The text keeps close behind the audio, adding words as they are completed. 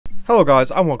Hello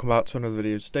guys, and welcome back to another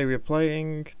video. Today we are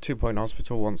playing 2 Point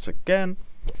Hospital once again.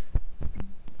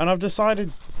 And I've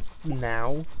decided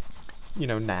now,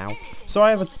 so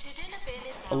I have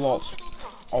a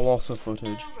lot of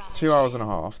footage, 2 hours and a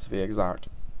half to be exact.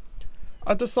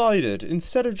 I decided,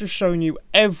 instead of just showing you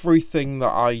everything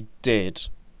that I did,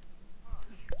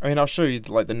 I'll show you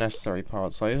like the necessary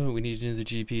parts, like, oh, we need into the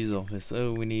GP's office,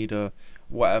 oh, we need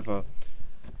whatever.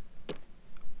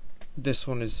 This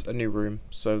one is a new room,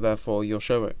 so therefore you're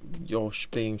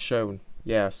being shown,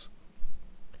 yes.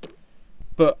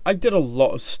 But I did a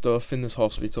lot of stuff in this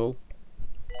hospital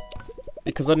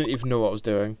because I didn't even know what I was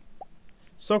doing.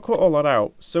 So I cut all that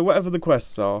out. So whatever the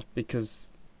quests are, because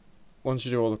once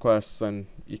you do all the quests, then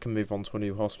you can move on to a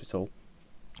new hospital.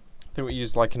 I think we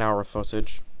used like an hour of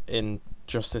footage in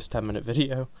just this 10-minute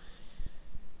video.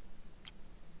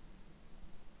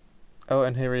 Oh,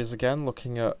 and here he is again,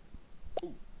 looking at.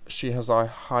 She has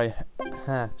high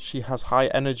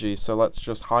energy, so let's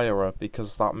just hire her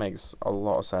because that makes a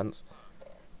lot of sense.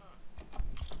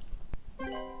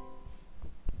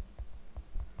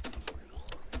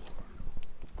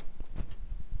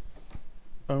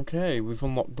 Okay, we've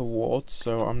unlocked the ward,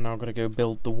 so I'm now gonna go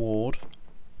build the ward.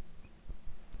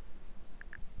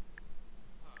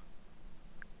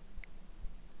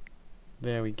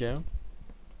 There we go.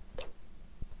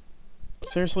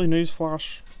 Seriously,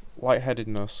 newsflash.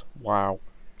 Lightheadedness. Wow.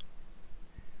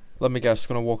 Let me guess,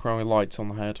 gonna walk around with lights on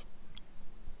the head.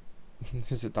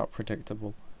 Is it that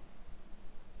predictable?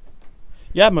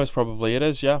 Yeah, most probably it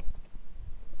is, yeah.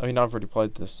 I mean, I've already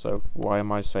played this, so why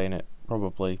am I saying it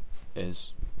probably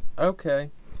is? Okay.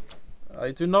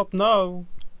 I do not know.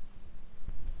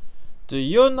 Do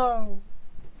you know?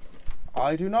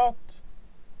 I do not.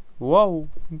 Whoa.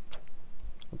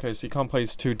 Okay, so you can't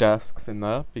place 2 desks in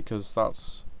there, because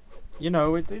that's...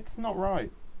 it's not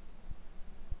right.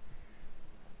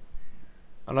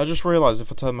 And I just realised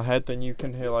if I turn my head, then you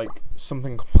can hear, like,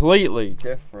 something completely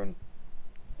different.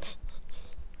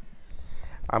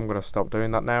 I'm gonna stop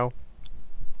doing that now.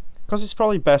 Because it's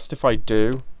probably best if I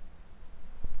do.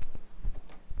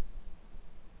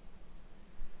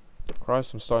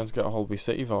 Christ, I'm starting to get Holby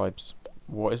City vibes.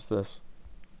 What is this?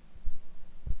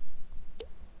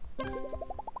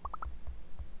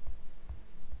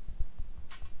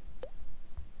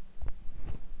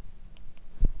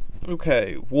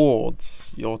 Okay,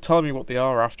 wards. You're telling me what they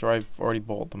are after I've already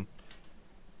bought them.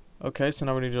 Okay, so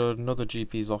now we need another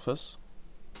GP's office.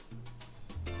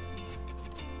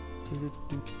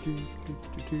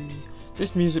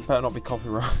 This music better not be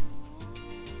copyright.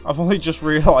 I've only just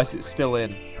realised it's still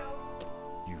in.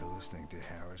 You're listening to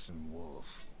Harrison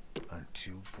Wolf on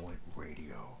 2 Point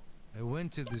Radio. I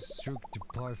went to the Cirque du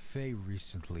Parfait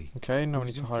recently. Okay, now we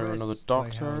need to hire another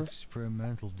doctor.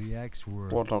 Experimental DX were.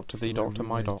 What doctor? The doctor,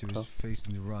 my doctor.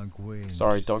 Facing the wrong way.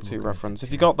 Sorry, Doctor Who reference.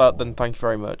 If you got that, then thank you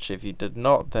very much. If you did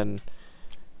not, then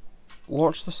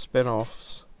watch the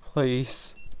spin-offs,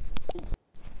 please.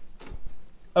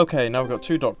 Okay, now we've got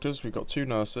 2 doctors, we've got 2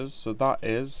 nurses, so that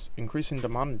is increasing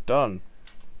demand done.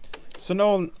 So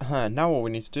now all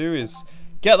we need to do is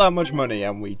get that much money,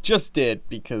 and we just did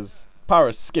because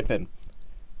Paris skipping.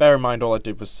 Bear in mind all I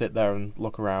did was sit there and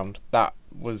look around. That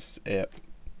was it.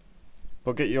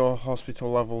 But get your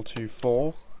hospital level to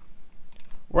 4.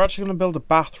 We're actually going to build a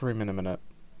bathroom in a minute.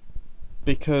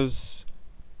 Because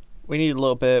we need a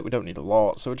little bit, we don't need a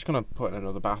lot. So we're just going to put in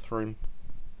another bathroom.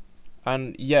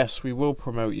 And yes, we will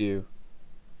promote you.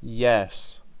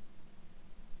 Yes.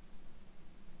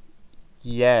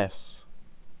 Yes.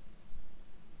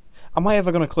 Am I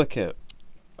ever going to click it?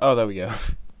 Oh, there we go.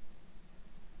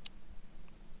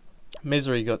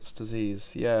 Misery Guts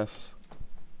disease, yes.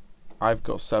 I've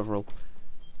got several.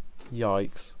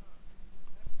 Yikes.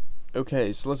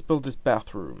 Okay, so let's build this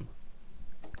bathroom.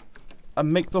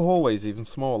 And make the hallways even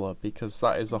smaller, because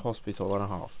that is a hospital and a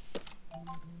half.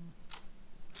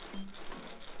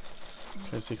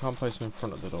 Okay, so you can't place them in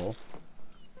front of the door.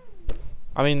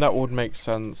 I mean, that would make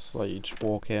sense, like you just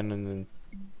walk in and then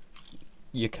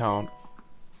you can't.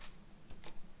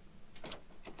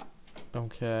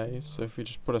 Okay, so if we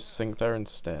just put a sink there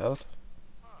instead.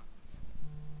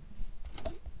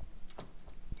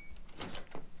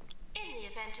 In the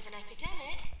event of an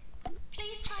epidemic,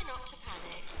 please try not to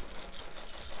panic.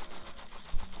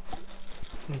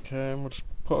 Okay, and we'll just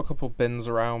put a couple bins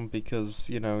around because,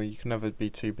 you can never be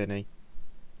too binny.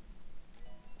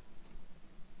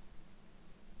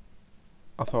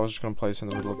 I thought I was just going to place in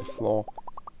the middle of the floor.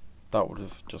 That would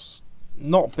have just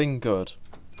not been good.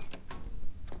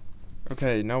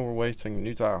 Okay, now we're waiting.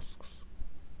 New tasks.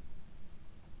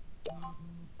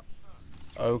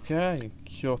 Okay,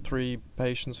 cure 3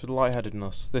 patients with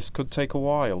lightheadedness. This could take a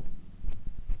while.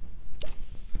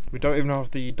 We don't even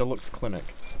have the deluxe clinic.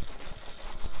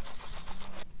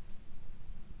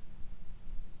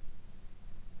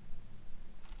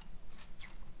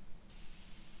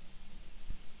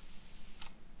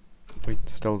 We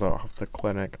still don't have the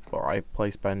clinic, but I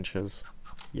place benches.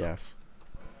 Yes.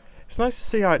 It's nice to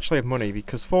see I actually have money,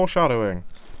 because foreshadowing.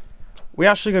 We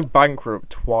actually go bankrupt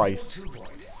twice.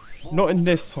 Not in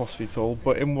this hospital,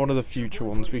 but in one of the future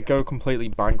ones. We go completely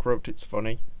bankrupt, it's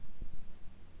funny.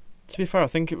 To be fair, I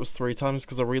think it was 3 times,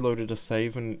 because I reloaded a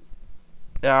save, and...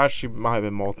 yeah, actually might have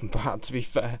been more than that, to be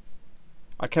fair.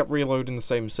 I kept reloading the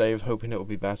same save, hoping it would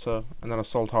be better, and then I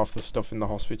sold half the stuff in the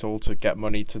hospital to get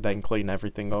money to then clean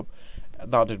everything up.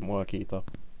 That didn't work either.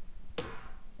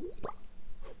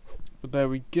 But there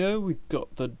we go, we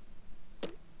got the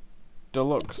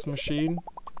deluxe machine.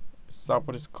 Is that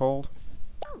what it's called?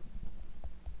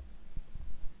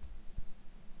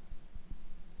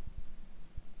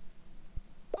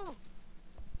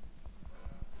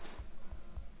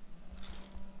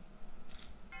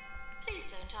 Please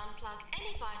don't unplug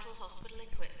any vital hospital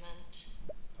equipment.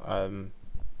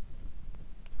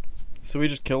 So we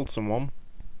just killed someone.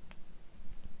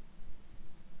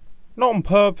 Not on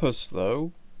purpose,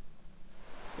 though.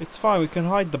 It's fine, we can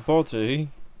hide the body.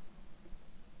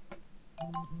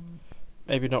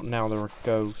 Maybe not now, they're a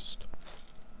ghost.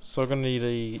 So I'm gonna need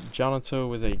a janitor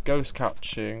with a ghost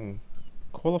catching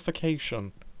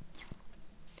qualification.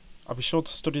 I'll be sure to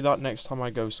study that next time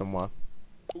I go somewhere.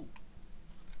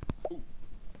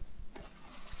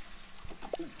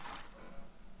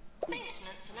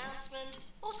 Maintenance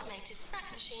announcement. Automated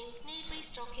snack machines need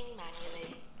restocking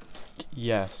manually.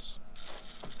 Yes.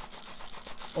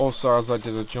 Also, as I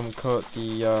did a jump cut,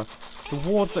 the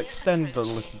wards extended a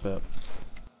little bit.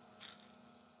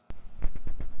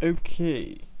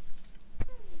 Okay.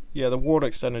 Yeah, the ward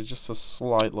extended just a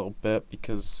slight little bit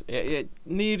because it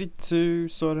needed to,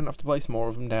 so I didn't have to place more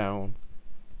of them down.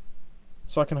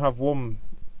 So I can have one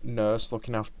nurse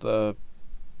looking after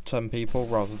 10 people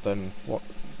rather than, what,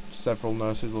 several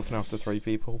nurses looking after 3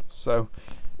 people. So,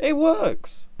 it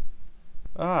works!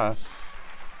 Ah.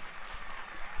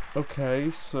 Okay,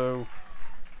 so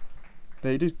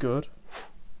they did good.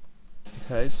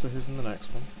 Okay, so who's in the next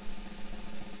one?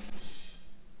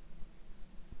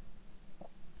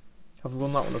 Have we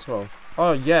won that one as well?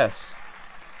 Oh, yes!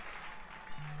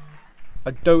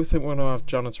 I don't think we're going to have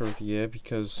Janitor of the Year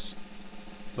because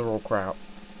they're all crap.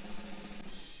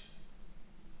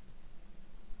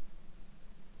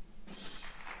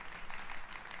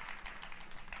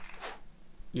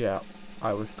 Yeah,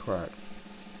 I was correct.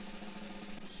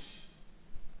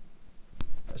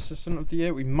 Assistant of the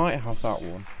Year, we might have that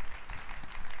one.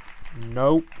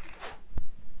 Nope.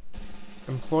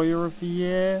 Employer of the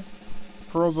Year?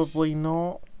 Probably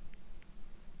not.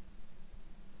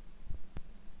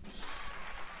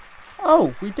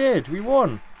 Oh, we did! We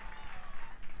won!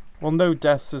 Well, no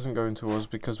deaths isn't going to us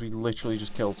because we literally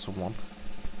just killed someone.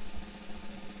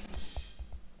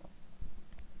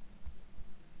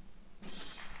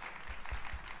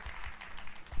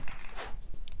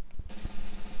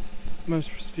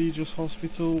 Most prestigious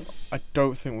hospital? I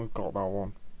don't think we've got that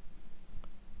one.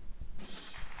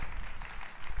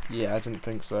 Yeah, I didn't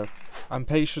think so. And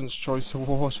Patient's Choice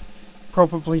Award?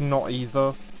 Probably not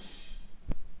either.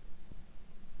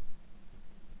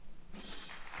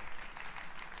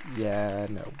 Yeah,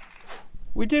 no.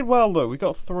 We did well though, we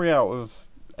got 3 out of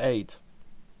 8.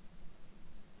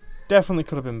 Definitely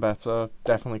could have been better,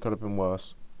 definitely could have been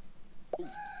worse.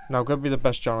 Now go be the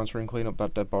best janitor and clean up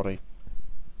that dead body.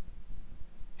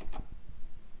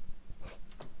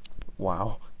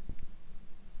 Wow.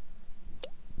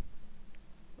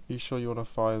 Are you sure you want to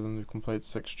fire them? They've completed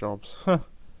 6 jobs.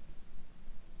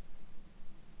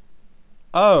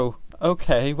 Oh,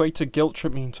 okay. Way to guilt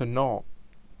trip me into not.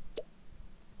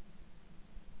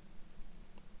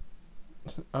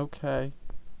 Okay.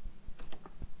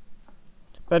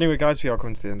 But anyway, guys, we are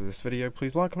coming to the end of this video.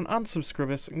 Please like, comment, and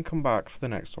subscribe us, and come back for the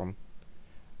next one.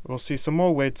 We'll see some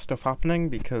more weird stuff happening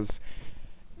because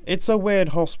it's a weird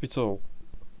hospital.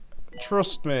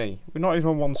 Trust me, we're not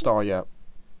even 1 star yet.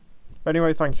 But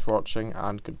anyway, thank you for watching,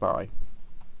 and goodbye.